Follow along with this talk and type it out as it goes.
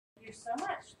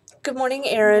Good morning,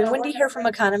 Erin. Wendy here from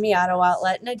Economy Auto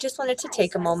Outlet, and I just wanted to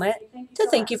take a moment to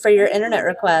thank you for your internet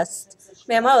request.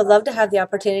 Ma'am, I would love to have the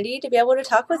opportunity to be able to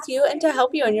talk with you and to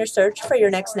help you in your search for your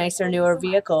next nicer, newer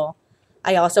vehicle.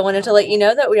 I also wanted to let you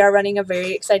know that we are running a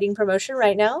very exciting promotion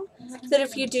right now, that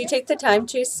if you do take the time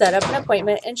to set up an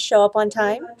appointment and show up on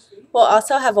time, we'll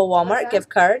also have a Walmart gift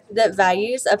card that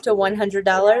values up to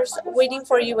 $100 waiting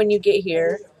for you when you get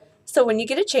here. So when you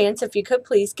get a chance, if you could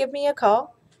please give me a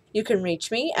call. You can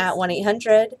reach me at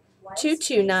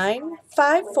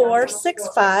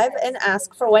 1-800-229-5465 and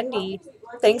ask for Wendy.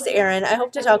 Thanks, Erin. I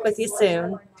hope to talk with you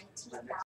soon.